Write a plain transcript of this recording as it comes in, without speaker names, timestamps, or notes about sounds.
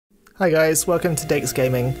Hi guys, welcome to Dakes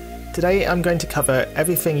Gaming. Today I'm going to cover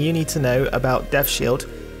everything you need to know about Death Shield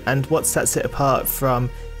and what sets it apart from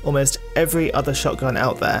almost every other shotgun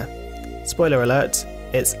out there. Spoiler alert,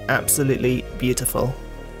 it's absolutely beautiful.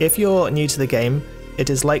 If you're new to the game, it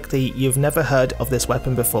is likely you've never heard of this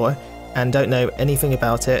weapon before and don't know anything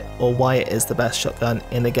about it or why it is the best shotgun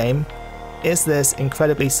in the game. Is this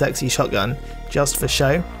incredibly sexy shotgun just for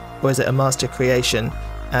show, or is it a master creation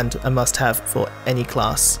and a must-have for any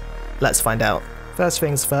class? Let's find out. First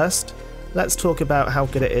things first, let's talk about how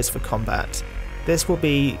good it is for combat. This will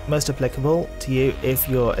be most applicable to you if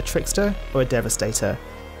you're a trickster or a devastator.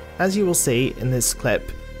 As you will see in this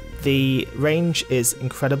clip, the range is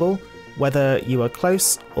incredible, whether you are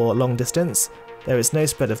close or long distance. There is no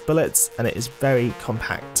spread of bullets and it is very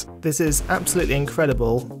compact. This is absolutely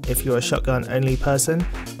incredible if you're a shotgun only person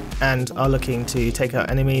and are looking to take out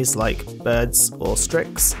enemies like birds or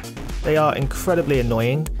strix. They are incredibly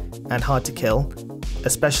annoying and hard to kill,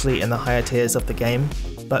 especially in the higher tiers of the game,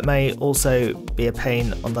 but may also be a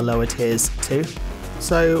pain on the lower tiers too.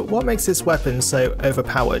 So what makes this weapon so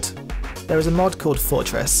overpowered? There is a mod called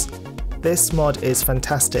Fortress. This mod is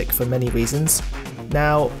fantastic for many reasons.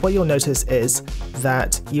 Now, what you'll notice is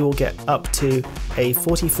that you will get up to a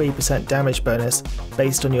 43% damage bonus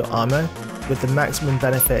based on your armor, with the maximum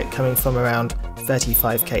benefit coming from around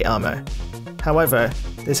 35k armor. However,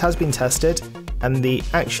 this has been tested, and the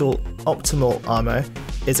actual optimal armor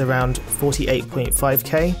is around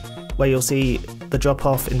 48.5k, where you'll see the drop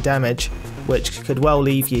off in damage, which could well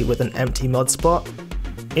leave you with an empty mod spot.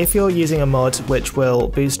 If you're using a mod which will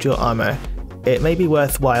boost your armor, it may be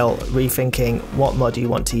worthwhile rethinking what mod you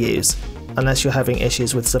want to use, unless you're having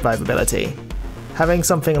issues with survivability. Having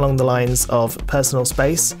something along the lines of Personal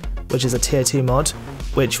Space, which is a tier 2 mod,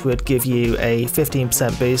 which would give you a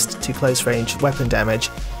 15% boost to close range weapon damage,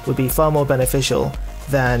 would be far more beneficial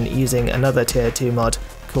than using another tier 2 mod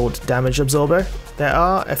called Damage Absorber. There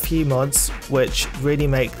are a few mods which really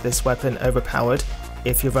make this weapon overpowered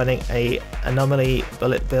if you're running a anomaly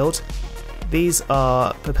bullet build. These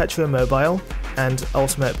are Perpetuum Mobile and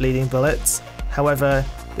Ultimate Bleeding Bullets. However,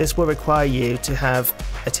 this will require you to have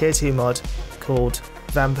a tier 2 mod called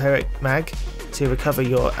Vampiric Mag to recover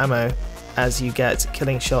your ammo as you get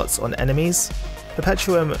killing shots on enemies.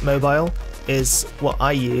 Perpetuum Mobile is what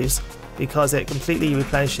I use because it completely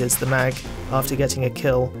replenishes the mag after getting a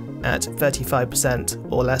kill at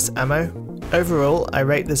 35% or less ammo. Overall, I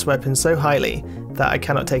rate this weapon so highly that I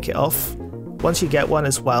cannot take it off. Once you get one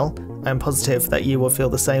as well, I'm positive that you will feel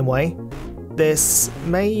the same way. This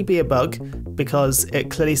may be a bug because it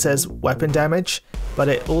clearly says weapon damage, but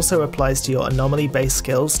it also applies to your anomaly based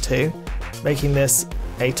skills too, making this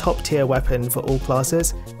a top tier weapon for all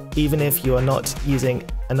classes, even if you are not using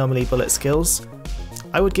anomaly bullet skills.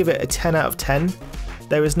 I would give it a 10 out of 10.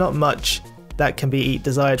 There is not much that can be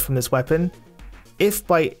desired from this weapon. If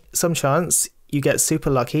by some chance you get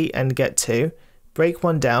super lucky and get 2, break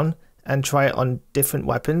one down and try it on different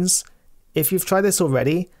weapons. If you've tried this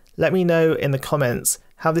already, let me know in the comments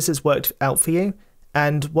how this has worked out for you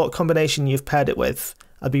and what combination you've paired it with.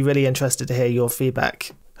 I'd be really interested to hear your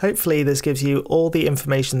feedback. Hopefully this gives you all the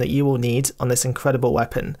information that you will need on this incredible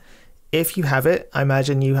weapon. If you have it, I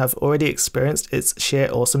imagine you have already experienced its sheer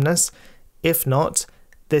awesomeness. If not,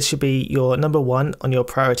 this should be your number 1 on your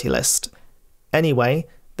priority list. Anyway,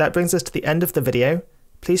 that brings us to the end of the video.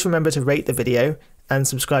 Please remember to rate the video and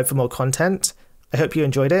subscribe for more content. I hope you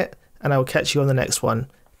enjoyed it, and I will catch you on the next one.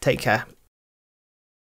 Take care.